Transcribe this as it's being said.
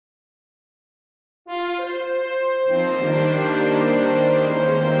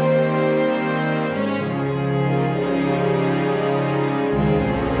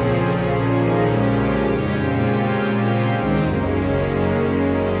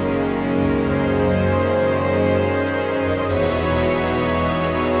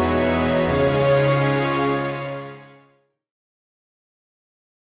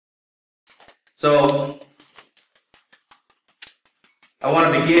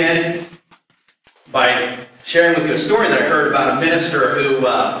begin by sharing with you a story that I heard about a minister who,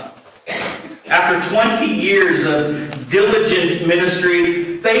 after 20 years of diligent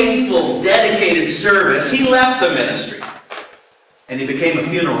ministry, faithful, dedicated service, he left the ministry and he became a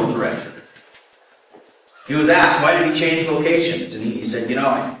funeral director. He was asked, why did he change vocations? And he said,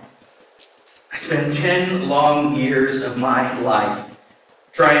 I spent 10 long years of my life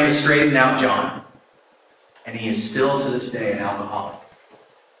trying to straighten out John, and he is still to this day an alcoholic.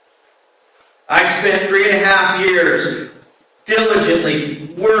 I spent 3.5 years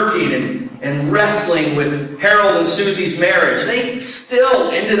diligently working and wrestling with Harold and Susie's marriage. They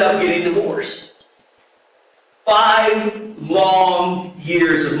still ended up getting divorced. 5 long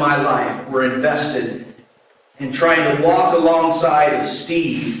years of my life were invested in trying to walk alongside of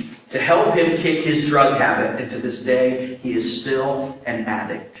Steve to help him kick his drug habit, and to this day, he is still an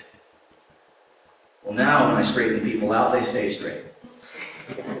addict. Well, now when I straighten people out, they stay straight.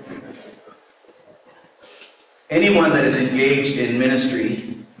 Anyone that is engaged in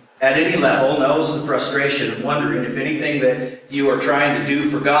ministry at any level knows the frustration of wondering if anything that you are trying to do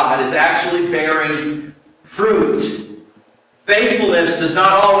for God is actually bearing fruit. Faithfulness does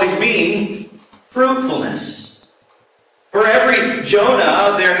not always mean fruitfulness. For every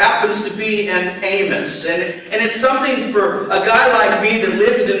Jonah, there happens to be an Amos. And it's something for a guy like me that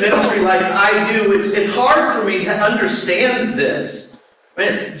lives in ministry like I do, it's hard for me to understand this.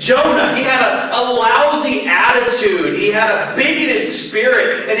 Jonah, he had a lousy attitude. He had a bigoted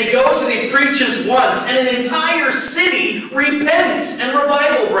spirit. And he goes and he preaches once, and an entire city repents and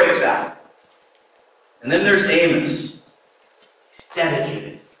revival breaks out. And then there's Amos. He's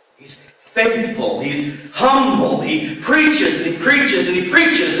dedicated. He's faithful. He's humble. He preaches and he preaches and he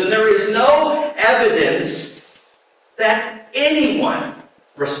preaches. And there is no evidence that anyone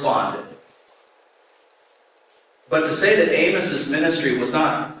responded. But to say that Amos's ministry was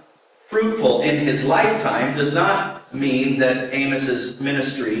not fruitful in his lifetime does not mean that Amos's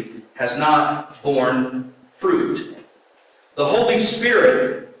ministry has not borne fruit. The Holy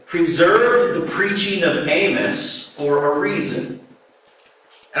Spirit preserved the preaching of Amos for a reason.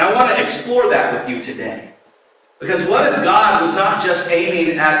 And I want to explore that with you today. Because what if God was not just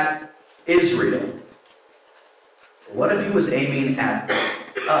aiming at Israel? What if he was aiming at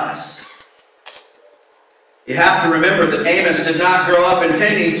us? You have to remember that Amos did not grow up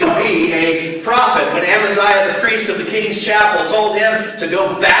intending to be a prophet. When Amaziah, the priest of the king's chapel, told him to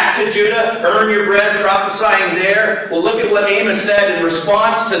go back to Judah, earn your bread prophesying there, well, look at what Amos said in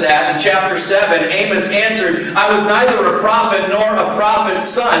response to that in chapter 7. Amos answered, I was neither a prophet nor a prophet's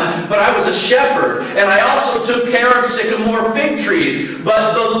son, but I was a shepherd, and I also took care of sycamore fig trees.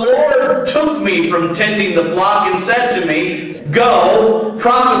 But the Lord took me from tending the flock and said to me, go,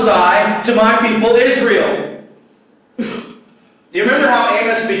 prophesy to my people Israel. Do you remember how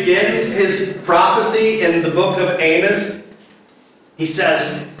Amos begins his prophecy in the book of Amos? He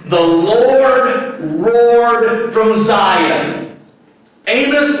says, the Lord roared from Zion.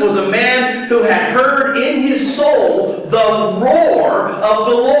 Amos was a man who had heard in his soul the roar of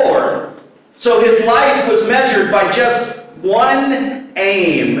the Lord. So his life was measured by just one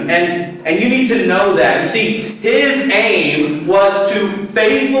aim. And you need to know that. You see, his aim was to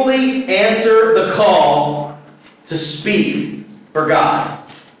faithfully answer the call to speak for God.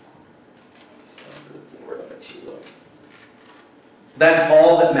 That's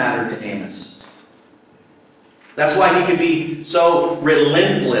all that mattered to Amos. That's why he could be so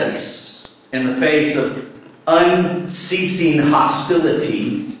relentless in the face of unceasing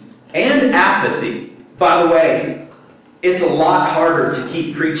hostility and apathy. By the way, it's a lot harder to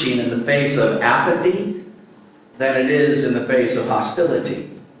keep preaching in the face of apathy than it is in the face of hostility.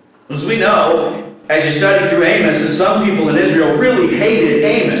 As we know, as you study through Amos, and some people in Israel really hated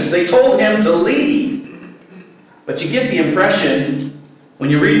Amos. They told him to leave. But you get the impression, when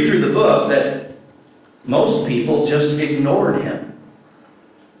you read through the book, that most people just ignored him.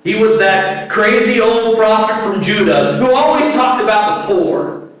 He was that crazy old prophet from Judah who always talked about the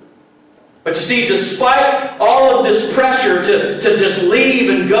poor. But you see, despite all of this pressure to just leave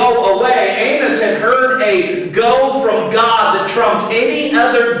and go away, Amos had heard a go from God that trumped any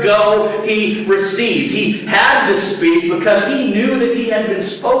other go he received. He had to speak because he knew that he had been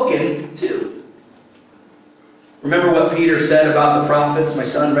spoken to. Remember what Peter said about the prophets? My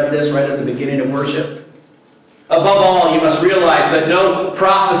son read this right at the beginning of worship. Above all, you must realize that no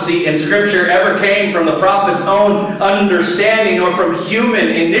prophecy in Scripture ever came from the prophet's own understanding or from human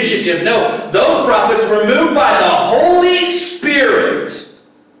initiative. No, those prophets were moved by the Holy Spirit,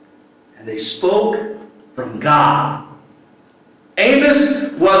 and they spoke from God.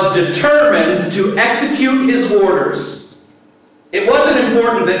 Amos was determined to execute his orders. It wasn't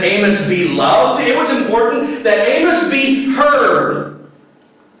important that Amos be loved. It was important that Amos be heard.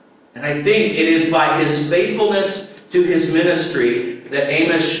 And I think it is by his faithfulness to his ministry that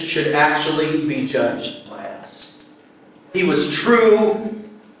Amos should actually be judged by us. He was true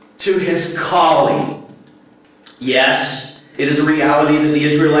to his calling. Yes, it is a reality that the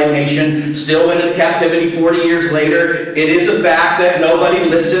Israelite nation still went into captivity 40 years later. It is a fact that nobody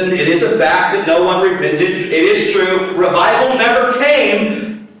listened. It is a fact that no one repented. It is true. Revival never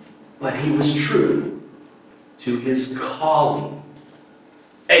came. But he was true to his calling.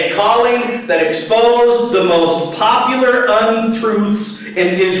 A calling that exposed the most popular untruths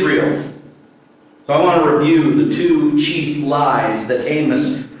in Israel. So I want to review the two chief lies that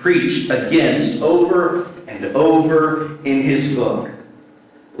Amos preached against over and over in his book.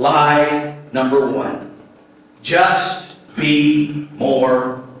 Lie number 1. Just be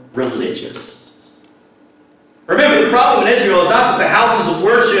more religious. Remember, the problem in Israel is not that the houses of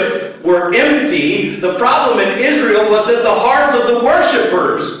worship were empty. The problem in Israel was that the hearts of the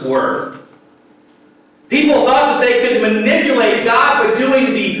worshipers were. People thought that they could manipulate God by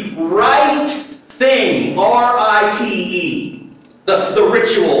doing the right thing. R-I-T-E. The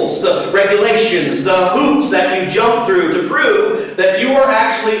rituals, the regulations, the hoops that you jump through to prove that you are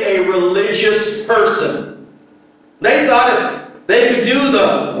actually a religious person. They thought if they could do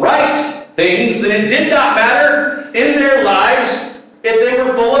the right things, then it did not matter in their lives if they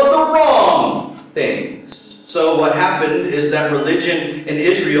were full of the wrong things. So what happened is that religion in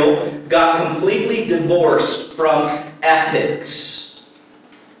Israel got completely divorced from ethics.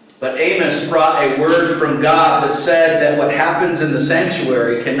 But Amos brought a word from God that said that what happens in the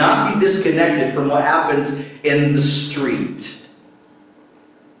sanctuary cannot be disconnected from what happens in the street.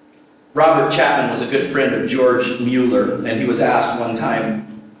 Robert Chapman was a good friend of George Mueller, and he was asked one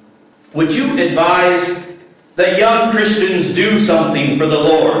time, "Would you advise that young Christians do something for the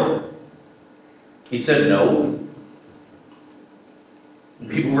Lord?" He said, "No." And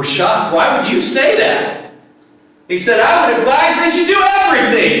people were shocked. "Why would you say that?" He said, "I would advise they should do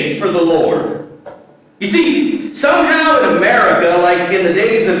everything for the Lord." You see, somehow in America, like in the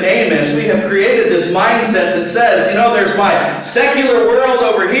days of Amos, we have created this mindset that says, there's my secular world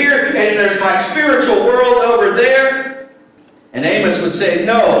over here, and there's my spiritual world over there. And Amos would say,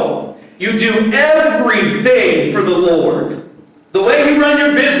 no, you do everything for the Lord. The way you run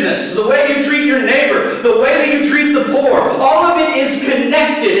your business, the way you treat your neighbor, the way that you treat the poor, all of it is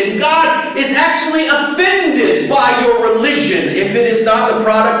connected. And God is actually offended by your religion if it is not the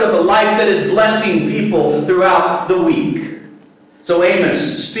product of a life that is blessing people throughout the week. So Amos,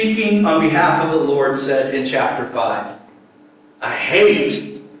 speaking on behalf of the Lord, said in chapter 5, "I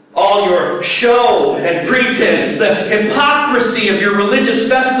hate all your show and pretense, the hypocrisy of your religious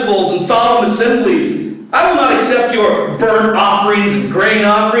festivals and solemn assemblies. I will not accept your burnt offerings and grain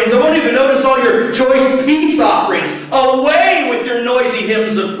offerings. I won't even notice all your choice peace offerings. Away with your noisy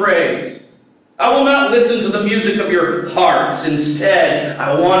hymns of praise. I will not listen to the music of your harps. Instead,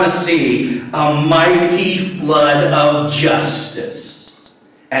 I want to see a mighty flood of justice,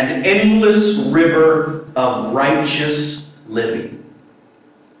 an endless river of righteous living."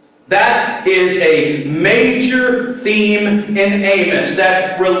 That is a major theme in Amos.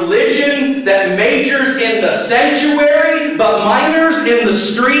 That religion that majors in the sanctuary but minors in the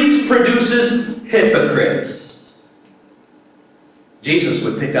street produces hypocrites. Jesus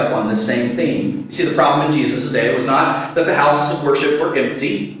would pick up on this same theme. You see, the problem in Jesus' day was not that the houses of worship were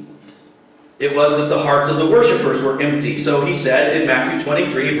empty. It was that the hearts of the worshipers were empty. So he said in Matthew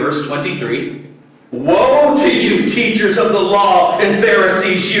 23, verse 23, "Woe to you, teachers of the law and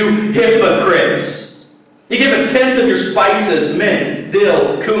Pharisees, you hypocrites! You give a tenth of your spices, mint,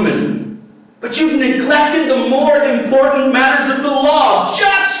 dill, cumin, but you've neglected the more important matters of the law: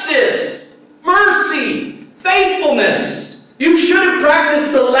 justice, mercy, faithfulness. You should have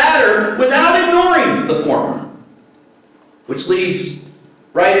practiced the latter without ignoring the former." Which leads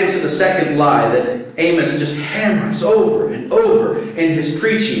right into the second lie that Amos just hammers over and over in his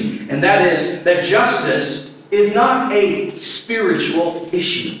preaching, and that is that justice is not a spiritual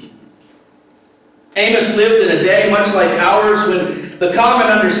issue. Amos lived in a day much like ours when the common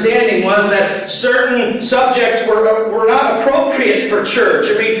understanding was that certain subjects were not appropriate for church.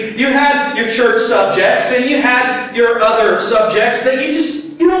 I mean, you had your church subjects and you had your other subjects that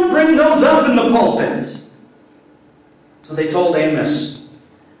you don't bring those up in the pulpit. So they told Amos,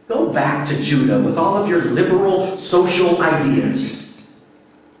 "Go back to Judah with all of your liberal social ideas."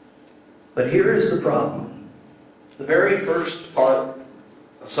 But here is the problem. The very first part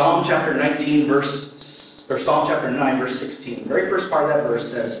of Psalm chapter 9, verse 16. The very first part of that verse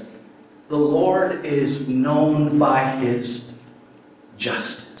says, "The Lord is known by His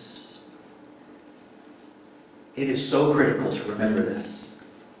justice. It is so critical to remember this.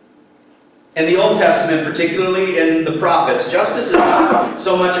 In the Old Testament, particularly in the prophets, justice is not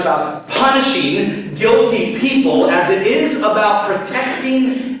so much about punishing guilty people as it is about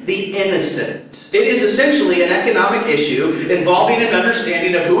protecting the innocent. It is essentially an economic issue involving an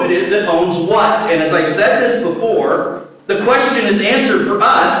understanding of who it is that owns what. And as I've said this before, the question is answered for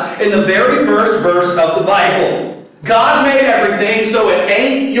us in the very first verse of the Bible. God made everything, so it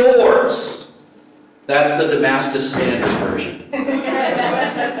ain't yours. That's the Damascus Standard Version.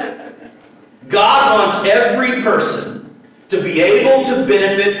 God wants every person to be able to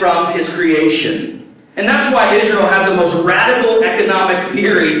benefit from His creation. And that's why Israel had the most radical economic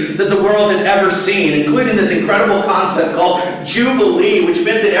theory that the world had ever seen, including this incredible concept called Jubilee, which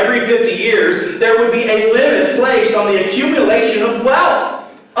meant that every 50 years there would be a limit placed on the accumulation of wealth.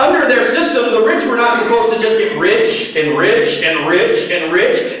 Under their system, the rich were not supposed to just get rich and rich and rich and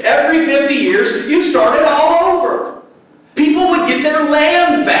rich. Every 50 years, you started all over. People would get their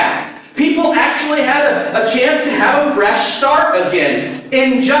land back. People actually had a chance to have a fresh start again.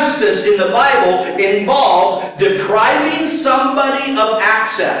 Injustice in the Bible involves depriving somebody of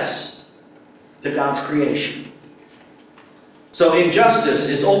access to God's creation. So injustice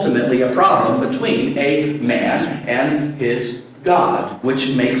is ultimately a problem between a man and his God,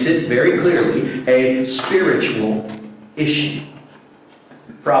 which makes it very clearly a spiritual issue.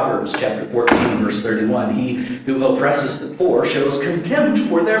 Proverbs chapter 14, verse 31, he who oppresses the poor shows contempt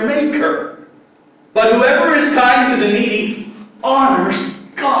for their maker. But whoever is kind to the needy honors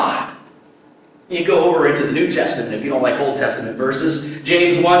God. You go over into the New Testament if you don't like Old Testament verses.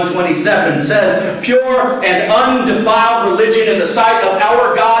 James 1:27 says, "Pure and undefiled religion in the sight of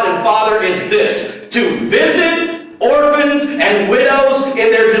our God and Father is this, to visit orphans and widows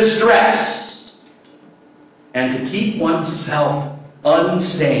in their distress, and to keep oneself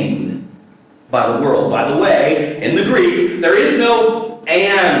unstained by the world." By the way, in the Greek, there is no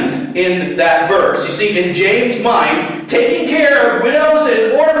 "and" in that verse. You see, in James' mind, taking care of widows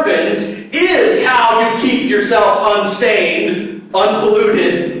and orphans is how you keep yourself unstained,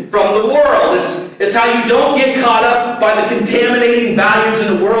 unpolluted from the world. It's how you don't get caught up by the contaminating values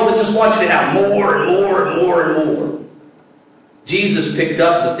in the world that just wants you to have more and more and more and more. Jesus picked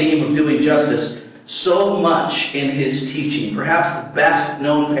up the theme of doing justice so much in His teaching. Perhaps the best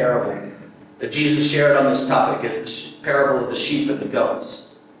known parable that Jesus shared on this topic is the parable of the sheep and the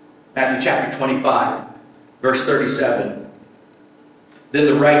goats. Matthew chapter 25, verse 37. Then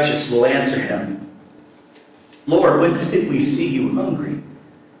the righteous will answer Him, "Lord, when did we see you hungry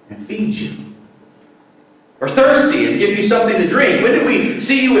and feed you? Or thirsty and give you something to drink? When did we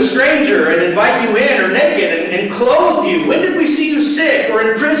see you a stranger and invite you in, or naked and clothe you? When did we see you sick or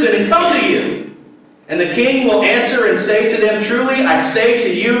in prison and come to you?" And the king will answer and say to them, "Truly, I say to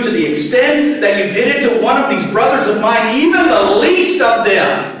you, to the extent that you did it to one of these brothers of mine, even the least of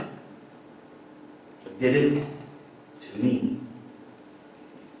them, you did it to me."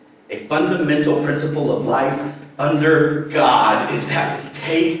 A fundamental principle of life under God is that we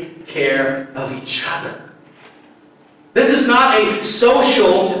take care of each other. This is not a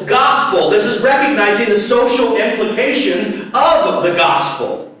social gospel. This is recognizing the social implications of the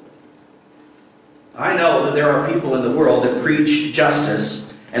gospel. I know that there are people in the world that preach justice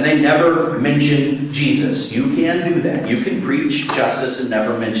and they never mention Jesus. You can do that. You can preach justice and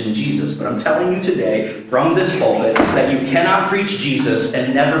never mention Jesus. But I'm telling you today from this pulpit that you cannot preach Jesus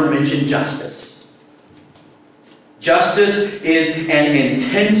and never mention justice. Justice is an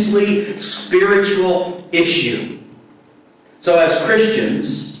intensely spiritual issue. So as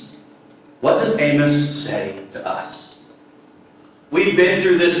Christians, what does Amos say to us? We've been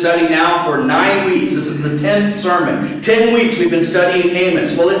through this study now for 9 weeks. This is the 10th sermon. 10 weeks we've been studying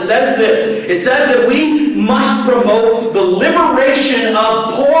Amos. Well, it says this. It says that we must promote the liberation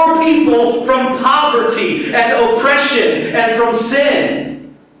of poor people from poverty and oppression and from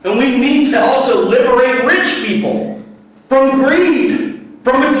sin. And we need to also liberate rich people from greed,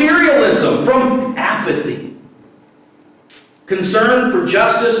 from materialism, from apathy. Concern for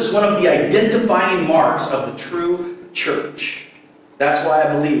justice is one of the identifying marks of the true church. That's why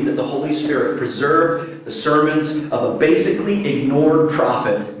I believe that the Holy Spirit preserved the sermons of a basically ignored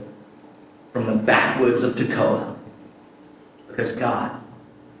prophet from the backwoods of Tekoa. Because God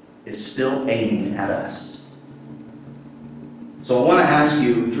is still aiming at us. So I want to ask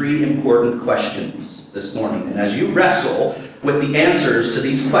you 3 important questions this morning. And as you wrestle with the answers to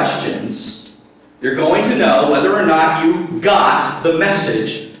these questions, you're going to know whether or not you got the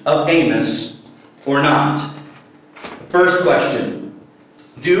message of Amos or not. First question.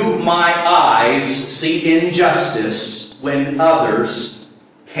 Do my eyes see injustice when others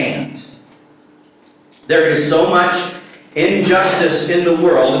can't. There is so much injustice in the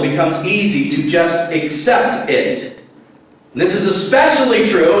world, it becomes easy to just accept it. And this is especially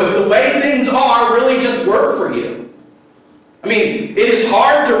true if the way things are really just work for you. I mean, it is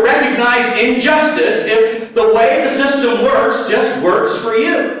hard to recognize injustice if the way the system works just works for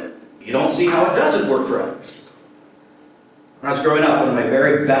you. You don't see how it doesn't work for others. When I was growing up, one of my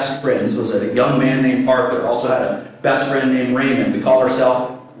very best friends was a young man named Arthur. Also had a best friend named Raymond. We called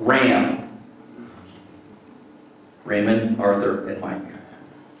ourselves Ram. Raymond, Arthur, and Mike.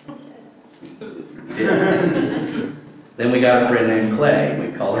 Yeah. Then we got a friend named Clay. We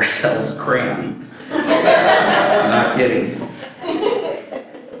call ourselves Cram. I'm not kidding.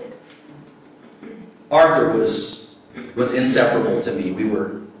 Arthur was inseparable to me. We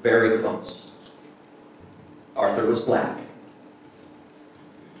were very close. Arthur was black.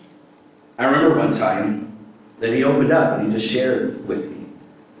 I remember one time that he opened up and he just shared with me.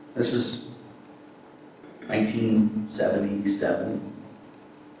 This is 1977.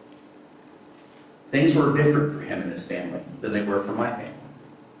 Things were different for him and his family than they were for my family.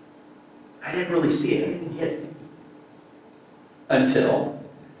 I didn't really see it. I didn't get it. Until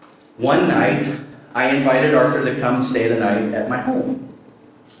one night, I invited Arthur to come stay the night at my home.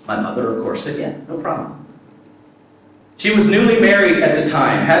 My mother, of course, said, yeah, no problem. She was newly married at the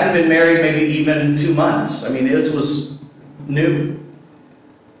time. Hadn't been married maybe even 2 months. I mean, this was new.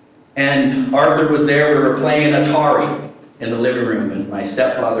 And Arthur was there. We were playing Atari in the living room. And my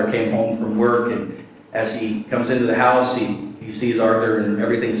stepfather came home from work. And as he comes into the house, he sees Arthur and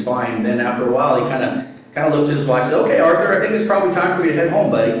everything's fine. And then after a while, he kind of looks at his watch and says, okay, Arthur, I think it's probably time for you to head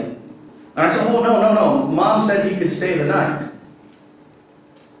home, buddy. And I said, oh, no. Mom said he could stay the night.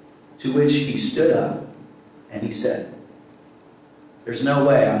 To which he stood up and he said, there's no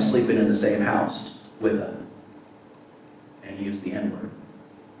way I'm sleeping in the same house with her. And he used the N-word.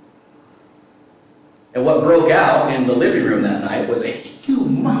 And what broke out in the living room that night was a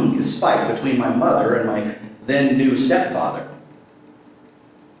humongous fight between my mother and my then new stepfather,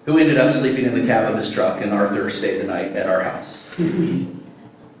 who ended up sleeping in the cab of his truck, and Arthur stayed the night at our house.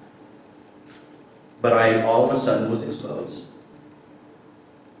 But I all of a sudden was exposed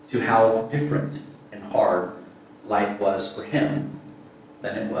to how different and hard life was for him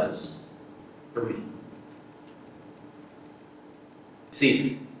than it was for me.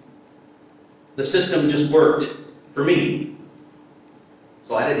 See, the system just worked for me,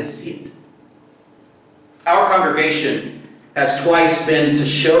 so I didn't see it. Our congregation has twice been to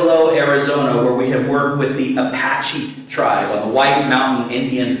Show Low, Arizona, where we have worked with the Apache tribe on the White Mountain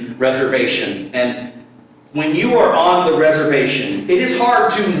Indian Reservation. And when you are on the reservation, it is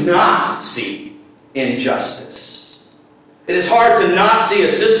hard to not see injustice. It is hard to not see a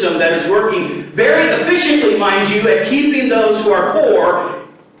system that is working very efficiently, mind you, at keeping those who are poor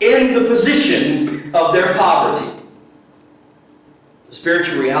in the position of their poverty. The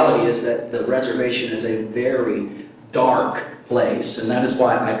spiritual reality is that the reservation is a very dark place, and that is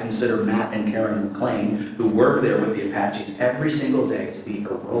why I consider Matt and Karen McLean, who work there with the Apaches every single day, to be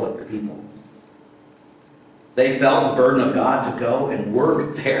heroic people. They felt the burden of God to go and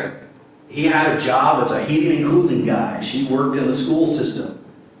work there. He had a job as a heating and cooling guy. She worked in the school system.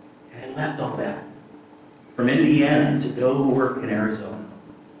 And left all that from Indiana to go work in Arizona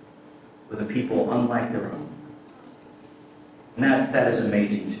with a people unlike their own. And that is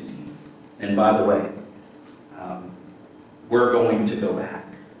amazing to me. And by the way, we're going to go back.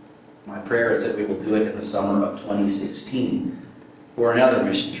 My prayer is that we will do it in the summer of 2016 for another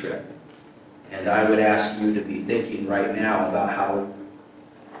mission trip. And I would ask you to be thinking right now about how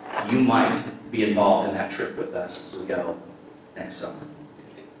you might be involved in that trip with us as we go next summer.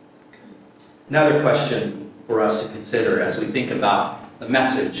 Another question for us to consider as we think about the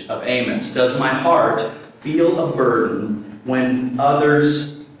message of Amos. Does my heart feel a burden when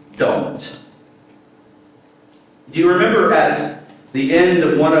others don't? Do you remember at the end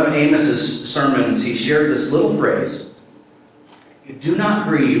of one of Amos's sermons, he shared this little phrase, "Do not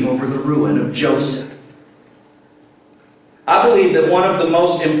grieve over the ruin of Joseph." I believe that one of the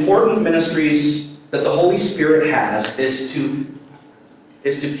most important ministries that the Holy Spirit has is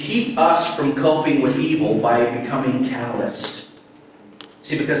to keep us from coping with evil by becoming calloused.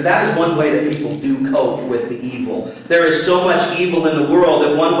 See, because that is one way that people do cope with the evil. There is so much evil in the world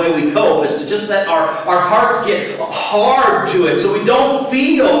that one way we cope is to just let our hearts get hard to it so we don't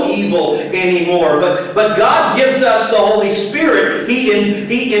feel evil anymore. But God gives us the Holy Spirit. He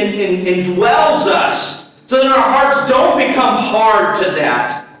indwells us so that our hearts don't become hard to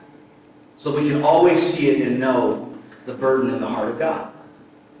that. So we can always see it and know the burden in the heart of God.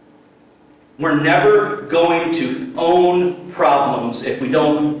 We're never going to own problems if we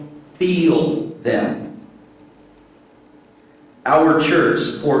don't feel them. Our church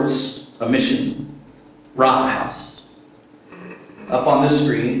supports a mission, Rafa House. Up on the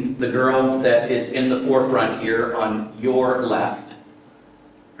screen, the girl that is in the forefront here on your left,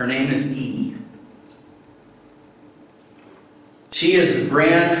 her name is Eve. She is a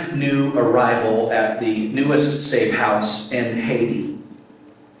brand new arrival at the newest safe house in Haiti.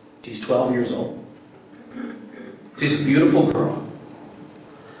 She's 12 years old. She's a beautiful girl.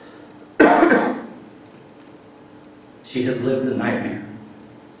 She has lived a nightmare.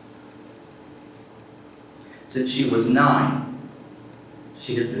 Since she was 9,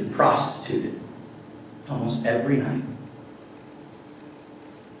 she has been prostituted almost every night.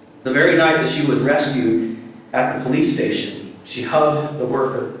 The very night that she was rescued at the police station, she hugged the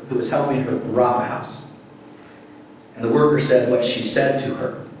worker who was helping her from Rafa House. And the worker said what she said to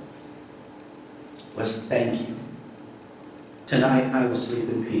her was, "Thank you. Tonight I will sleep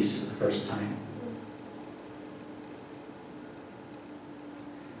in peace for the first time."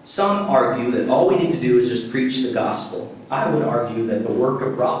 Some argue that all we need to do is just preach the gospel. I would argue that the work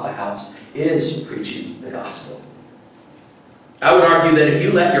of Rafa House is preaching the gospel. I would argue that if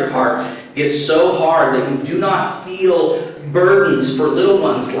you let your heart get so hard that you do not feel burdens for little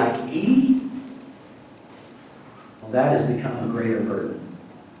ones like Eve, well, that has become a greater burden.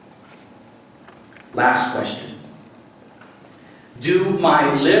 Last question. Do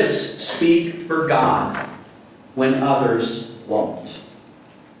my lips speak for God when others won't?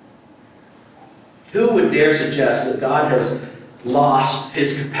 Who would dare suggest that God has lost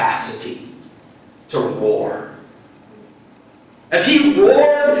his capacity to roar? If he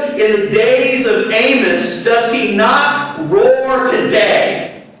roared in the days of Amos, does he not roar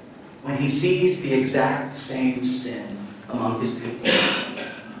today when he sees the exact same sin among his people?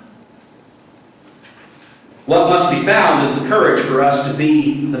 What must be found is the courage for us to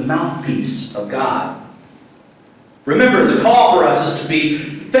be the mouthpiece of God. Remember, the call for us is to be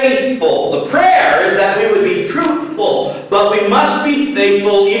faithful. The prayer is that we would be fruitful, but we must be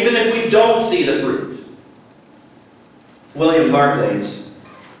faithful even if we don't see the fruit. William Barclay has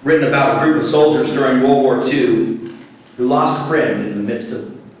written about a group of soldiers during World War II who lost a friend in the midst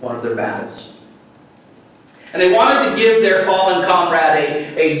of one of their battles. And they wanted to give their fallen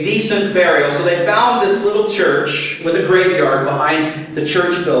comrade a decent burial, so they found this little church with a graveyard behind the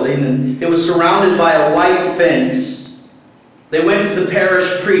church building, and it was surrounded by a white fence. They went to the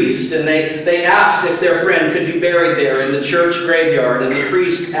parish priest, and they asked if their friend could be buried there in the church graveyard, and the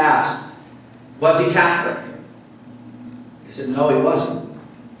priest asked, was he Catholic? He said, no, he wasn't.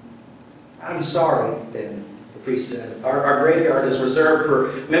 I'm sorry, then. The priest said, our graveyard is reserved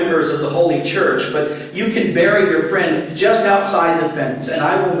for members of the Holy Church, but you can bury your friend just outside the fence, and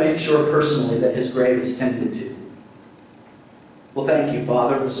I will make sure personally that his grave is tended to. Well, thank you,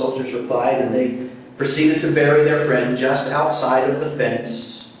 Father, the soldiers replied, and they proceeded to bury their friend just outside of the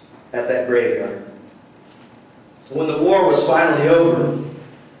fence at that graveyard. When the war was finally over,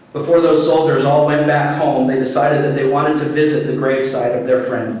 before those soldiers all went back home, they decided that they wanted to visit the gravesite of their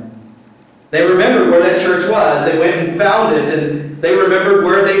friend. They remembered where that church was. They went and found it, and they remembered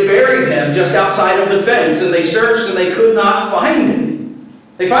where they buried him, just outside of the fence, and they searched and they could not find him.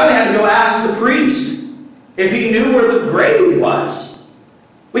 They finally had to go ask the priest if he knew where the grave was.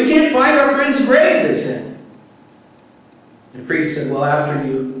 We can't find our friend's grave, they said. The priest said, well, after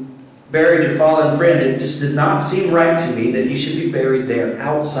you buried your fallen friend, it just did not seem right to me that he should be buried there,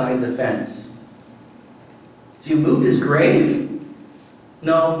 outside the fence. So you moved his grave?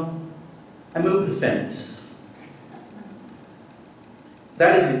 No. I moved the fence.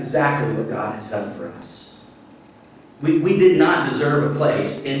 That is exactly what God has done for us. We did not deserve a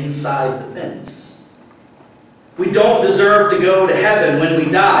place inside the fence. We don't deserve to go to heaven when we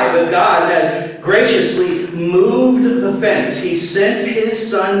die, but God has graciously moved the fence. He sent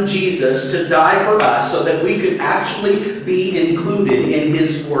his son Jesus to die for us so that we could actually be included in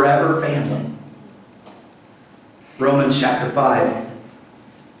his forever family. Romans chapter 5.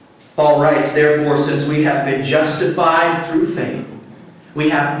 Paul writes, therefore, since we have been justified through faith, we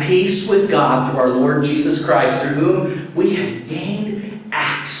have peace with God through our Lord Jesus Christ, through whom we have gained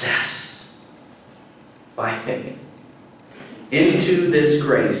access by faith into this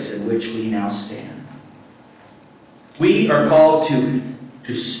grace in which we now stand. We are called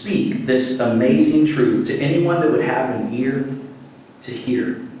to speak this amazing truth to anyone that would have an ear to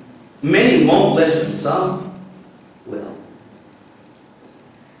hear. Many won't listen, some will.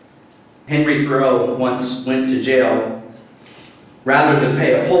 Henry Thoreau once went to jail rather than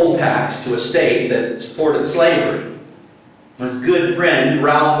pay a poll tax to a state that supported slavery. good friend,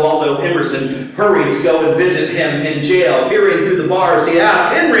 Ralph Waldo Emerson, hurried to go and visit him in jail. Peering through the bars, he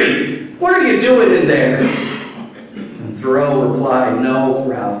asked, "Henry, what are you doing in there?" And Thoreau replied, "No,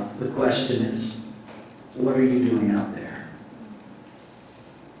 Ralph, the question is, what are you doing out there?"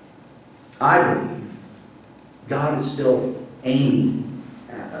 I believe God is still aiming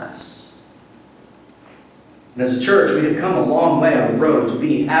at us. And as a church, we have come a long way on the road to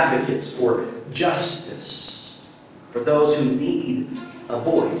being advocates for justice, for those who need a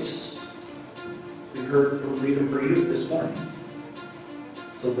voice. We heard from Freedom for Youth this morning.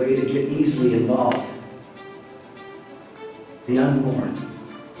 It's a way to get easily involved. The unborn.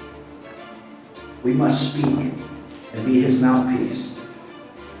 We must speak and be his mouthpiece.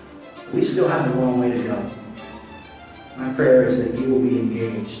 We still have a long way to go. My prayer is that you will be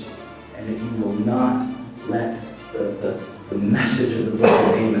engaged and that you will not let the message of the book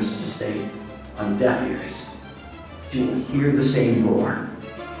of Amos stay on deaf ears. That you will hear the same roar